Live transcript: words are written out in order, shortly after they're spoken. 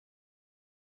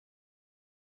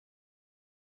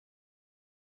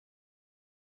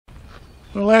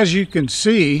Well, as you can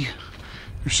see,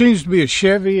 there seems to be a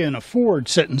Chevy and a Ford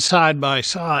sitting side by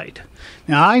side.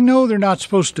 Now, I know they're not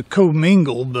supposed to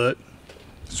commingle, but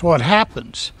that's what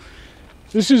happens.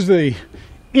 This is the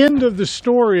end of the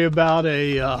story about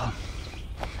a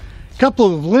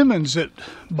couple of lemons that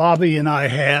Bobby and I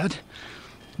had.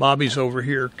 Bobby's over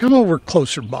here. Come over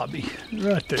closer, Bobby.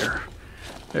 Right there.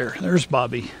 There's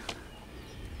Bobby.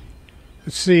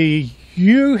 Let's see.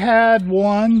 You had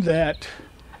one that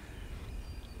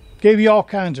gave you all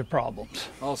kinds of problems.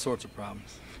 All sorts of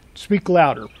problems. Speak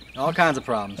louder. All kinds of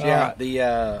problems. Yeah.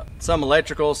 The some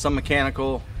electrical, some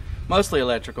mechanical, mostly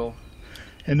electrical.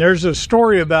 And there's a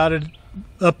story about it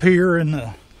up here in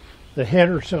the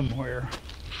header somewhere.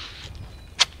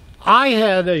 I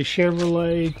had a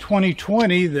Chevrolet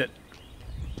 2020 that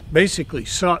basically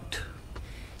sucked.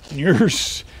 And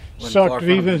yours sucked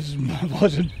even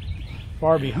wasn't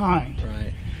far behind.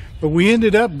 Right. But we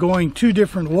ended up going two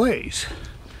different ways.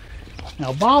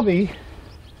 Now Bobby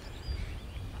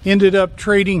ended up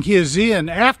trading his in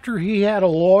after he had a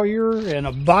lawyer and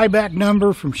a buyback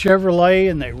number from Chevrolet,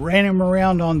 and they ran him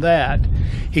around on that.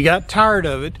 He got tired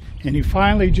of it, and he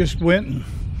finally just went and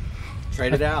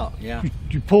traded out. Yeah.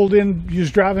 You pulled in, you was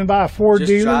driving by a Ford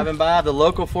dealer? Just driving by the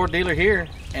local Ford dealer here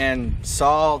and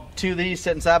saw two of these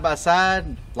sitting side by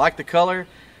side, liked the color,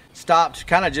 stopped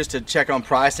kind of just to check on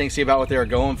pricing, see about what they were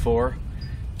going for,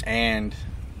 and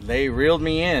they reeled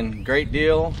me in. Great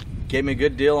deal. Gave me a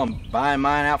good deal on buying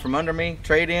mine out from under me,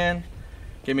 trade in,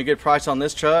 gave me a good price on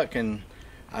this truck, and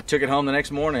I took it home the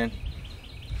next morning.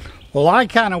 Well, I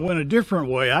kind of went a different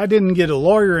way. I didn't get a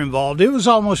lawyer involved. It was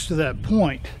almost to that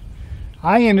point.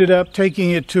 I ended up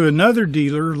taking it to another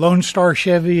dealer, Lone Star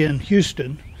Chevy in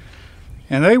Houston,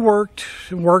 and they worked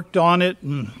on it,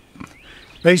 and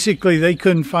basically they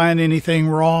couldn't find anything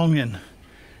wrong, and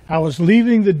I was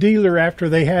leaving the dealer after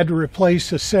they had to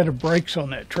replace a set of brakes on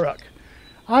that truck.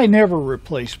 I never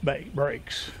replaced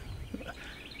brakes.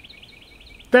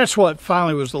 That's what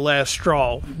finally was the last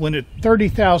straw. When at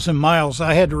 30,000 miles,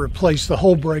 I had to replace the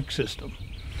whole brake system.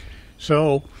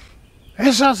 So,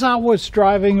 as I was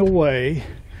driving away,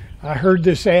 I heard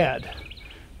this ad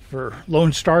for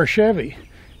Lone Star Chevy. It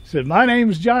said, "My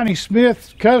name's Johnny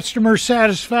Smith. Customer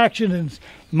satisfaction is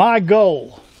my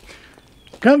goal.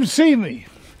 Come see me."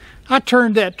 I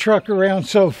turned that truck around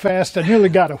so fast I nearly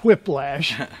got a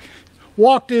whiplash.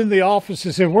 Walked in the office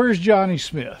and said, "Where's Johnny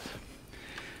Smith?"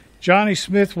 Johnny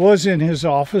Smith was in his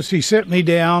office. He sat me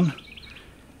down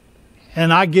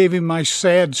and I gave him my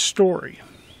sad story.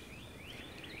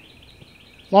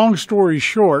 Long story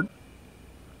short,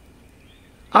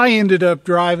 I ended up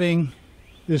driving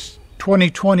this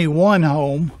 2021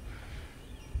 home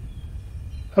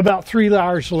about 3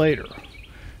 hours later.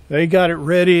 They got it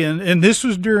ready, and this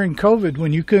was during COVID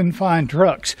when you couldn't find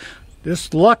trucks.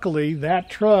 Luckily, that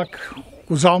truck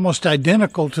was almost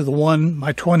identical to the one,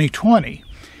 my 2020.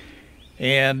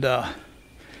 And I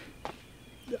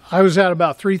was at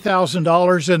about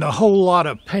 $3,000 and a whole lot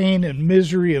of pain and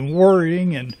misery and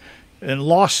worrying and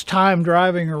lost time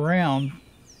driving around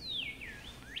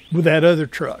with that other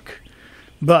truck.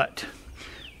 But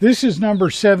this is number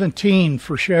 17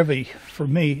 for Chevy for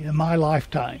me in my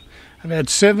lifetime. I've had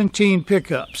 17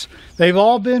 pickups. They've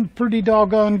all been pretty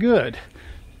doggone good.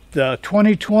 The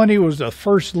 2020 was the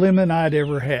first lemon I'd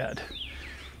ever had.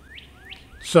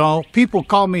 So people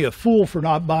call me a fool for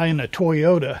not buying a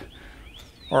Toyota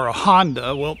or a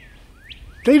Honda. Well,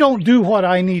 they don't do what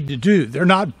I need to do. They're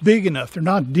not big enough. They're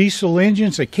not diesel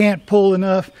engines. They can't pull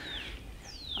enough.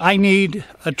 I need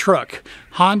a truck.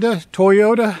 Honda,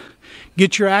 Toyota,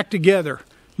 get your act together.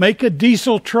 Make a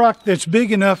diesel truck that's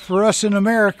big enough for us in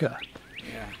America.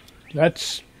 Yeah.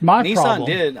 That's my problem. Nissan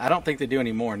did. I don't think they do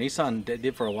anymore. Nissan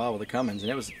did for a while with the Cummins,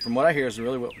 and it was, from what I hear, is a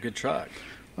really good truck.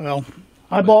 Well,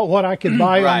 I bought what I could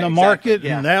buy right, on the market, exactly,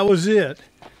 yeah. And that was it.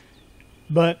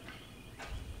 But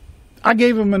I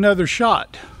gave them another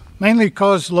shot, mainly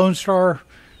because Lone Star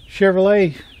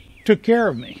Chevrolet took care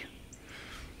of me.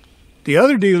 The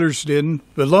other dealers didn't,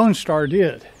 but Lone Star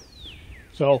did.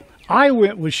 So I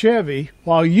went with Chevy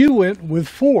while you went with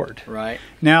Ford. Right.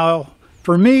 Now,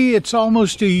 for me, it's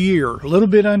almost a year, a little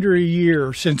bit under a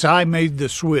year since I made the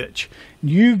switch.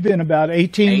 You've been about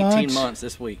 18 months? 18 months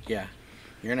this week, yeah.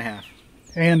 Year and a half.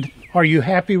 And are you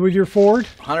happy with your Ford?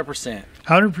 100%.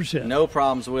 100%. No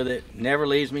problems with it. Never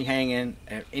leaves me hanging.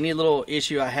 Any little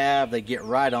issue I have, they get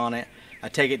right on it. I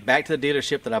take it back to the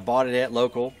dealership that I bought it at,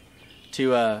 local,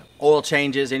 to oil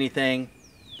changes, anything.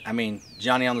 I mean,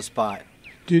 Johnny on the spot.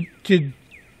 Did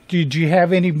you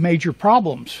have any major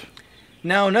problems?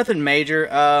 No, nothing major.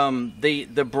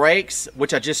 The brakes,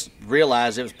 which I just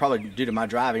realized it was probably due to my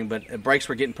driving, but the brakes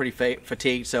were getting pretty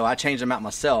fatigued, so I changed them out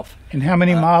myself. And how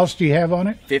many miles do you have on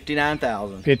it?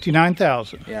 59,000.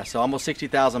 59,000. Yeah, so almost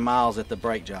 60,000 miles at the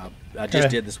brake job. I just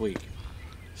did this week.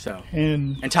 So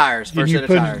and tires, first set of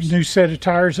tires. Did you put a new set of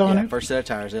tires on it? First set of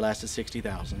tires. They lasted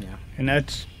 60,000. Yeah. And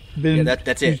that's been. Yeah,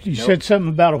 that's it. You said something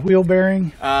about a wheel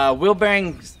bearing. Wheel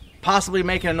bearing. Possibly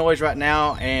making a noise right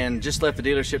now, and just left the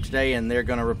dealership today, and they're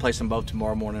going to replace them both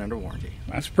tomorrow morning under warranty.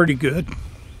 That's pretty good.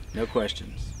 No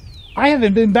questions. I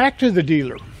haven't been back to the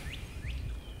dealer.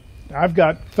 I've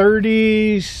got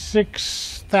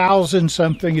 36,000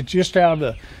 something. It's just out of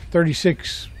the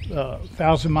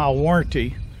 36,000 mile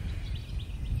warranty.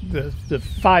 The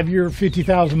 5-year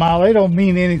 50,000 mile, they don't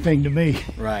mean anything to me.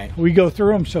 Right. We go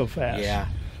through them so fast. Yeah.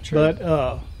 True.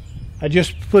 But I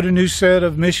just put a new set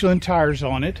of Michelin tires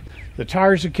on it. The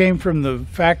tires that came from the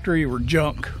factory were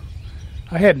junk.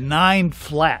 I had 9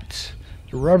 flats.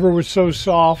 The rubber was so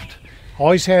soft.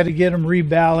 Always had to get them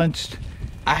rebalanced.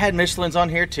 I had Michelins on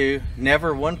here too.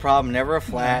 Never one problem. Never a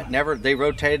flat. Never. They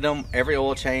rotated them every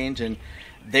oil change, and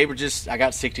they were just. I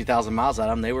got 60,000 miles out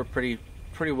of them. They were pretty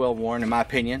well worn in my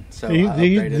opinion. So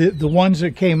the ones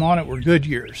that came on it were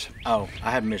Goodyears. Oh,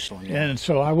 I had Michelin. Yeah. And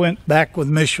so I went back with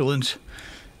Michelins.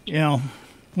 You know,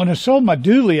 when I sold my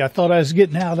dually, I thought I was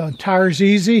getting out on tires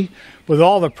easy. With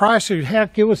all the prices,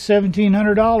 heck, it was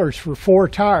 $1,700 for 4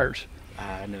 tires.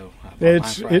 I know.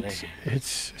 It's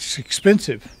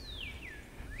expensive.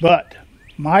 But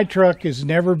my truck has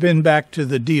never been back to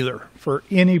the dealer for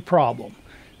any problem.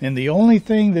 And the only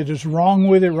thing that is wrong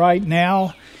with it right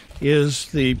now is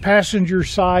the passenger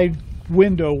side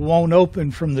window won't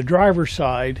open from the driver's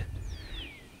side,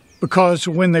 because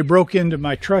when they broke into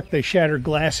my truck, they shattered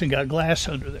glass and got glass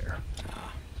under there.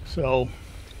 So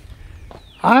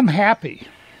I'm happy.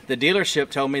 The dealership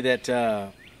told me that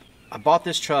I bought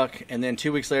this truck, and then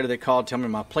 2 weeks later they called telling me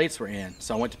my plates were in.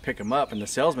 So I went to pick them up, and the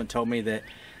salesman told me that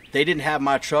they didn't have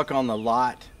my truck on the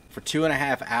lot for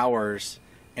 2.5 hours,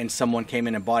 and someone came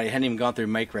in and bought it. It hadn't even gone through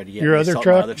make ready yet. Your other truck?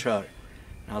 My other truck.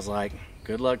 And I was like,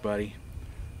 good luck, buddy.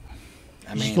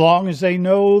 I mean, as long as they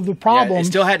know the problem. Yeah, it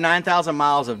still had 9,000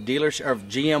 miles of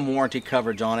GM warranty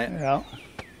coverage on it. Yeah.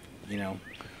 You know.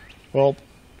 Well,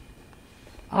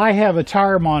 I have a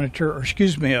tire monitor, or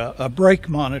excuse me, a brake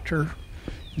monitor.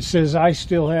 It says I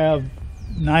still have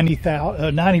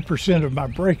 90% of my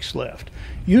brakes left.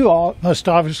 You all must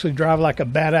obviously drive like a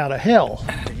bat out of hell.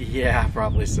 Yeah,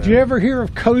 probably so. Do you ever hear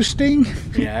of coasting?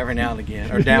 Yeah, every now and again.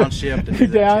 Or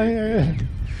downshift.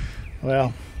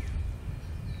 Well,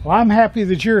 I'm happy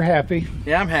that you're happy.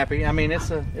 Yeah, I'm happy. I mean,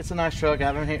 it's a nice truck.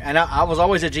 I was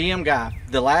always a GM guy.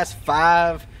 The last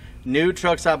 5 new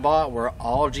trucks I bought were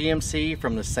all GMC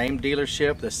from the same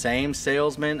dealership, the same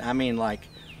salesman. I've been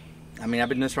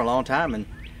doing this for a long time, and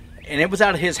it was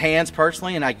out of his hands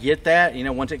personally, and I get that. You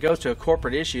know, once it goes to a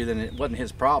corporate issue, then it wasn't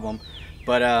his problem.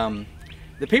 But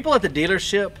the people at the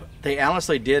dealership, they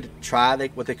honestly did try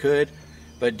what they could,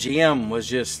 but GM was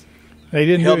just... They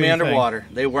didn't held me underwater.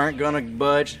 They weren't going to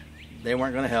budge. They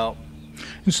weren't going to help.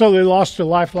 And so they lost a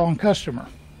lifelong customer.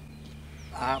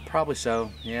 Probably so.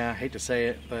 Yeah, I hate to say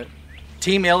it, but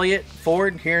Team Elliott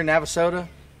Ford here in Navasota,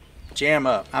 jam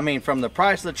up. I mean, from the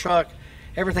price of the truck,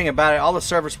 everything about it, all the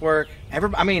service work.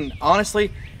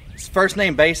 Honestly, it's first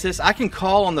name basis. I can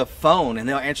call on the phone and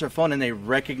they'll answer the phone and they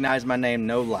recognize my name,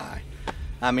 no lie.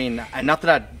 I mean, not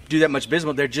that I do that much business,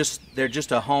 but they're just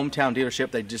a hometown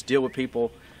dealership. They just deal with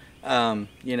people.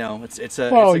 You know,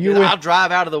 I'll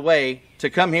drive out of the way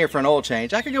to come here for an oil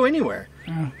change. I could go anywhere.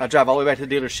 I drive all the way back to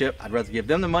the dealership. I'd rather give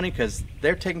them the money because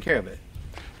they're taking care of it.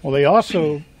 Well,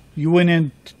 you went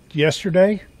in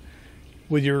yesterday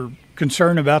with your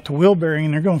concern about the wheel bearing,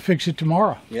 and they're going to fix it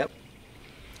tomorrow. Yep.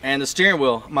 And my steering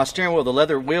wheel, the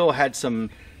leather wheel had some,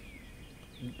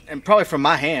 and probably from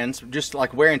my hands, just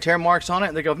like wear and tear marks on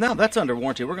it. They go, no, that's under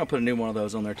warranty. We're going to put a new one of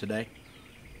those on there today.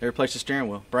 They replaced the steering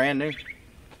wheel, brand new.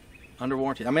 Under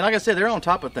warranty. I mean, like I said, they're on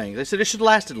top of things. They said it should have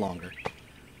lasted longer.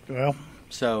 Well,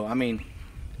 so I mean,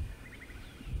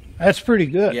 that's pretty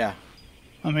good. Yeah.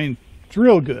 I mean, it's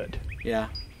real good. Yeah.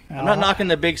 I'm not knocking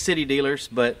the big city dealers,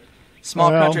 but small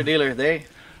country dealer,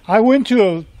 I went to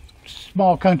a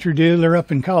small country dealer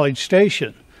up in College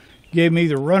Station. Gave me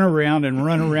the runaround and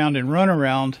runaround and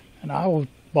runaround, and I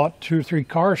bought 2 or 3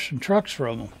 cars and trucks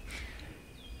from them.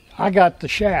 I got the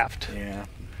shaft. Yeah.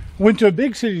 Went to a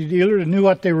big city dealer and knew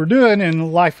what they were doing,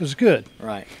 and life was good.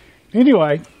 Right.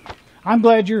 Anyway, I'm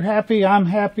glad you're happy. I'm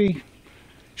happy.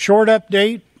 Short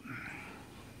update.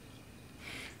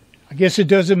 I guess it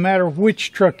doesn't matter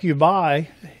which truck you buy.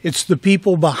 It's the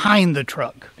people behind the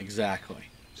truck. Exactly.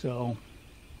 So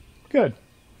Good.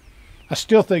 I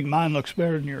still think mine looks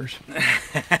better than yours.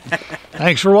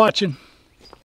 Thanks for watching.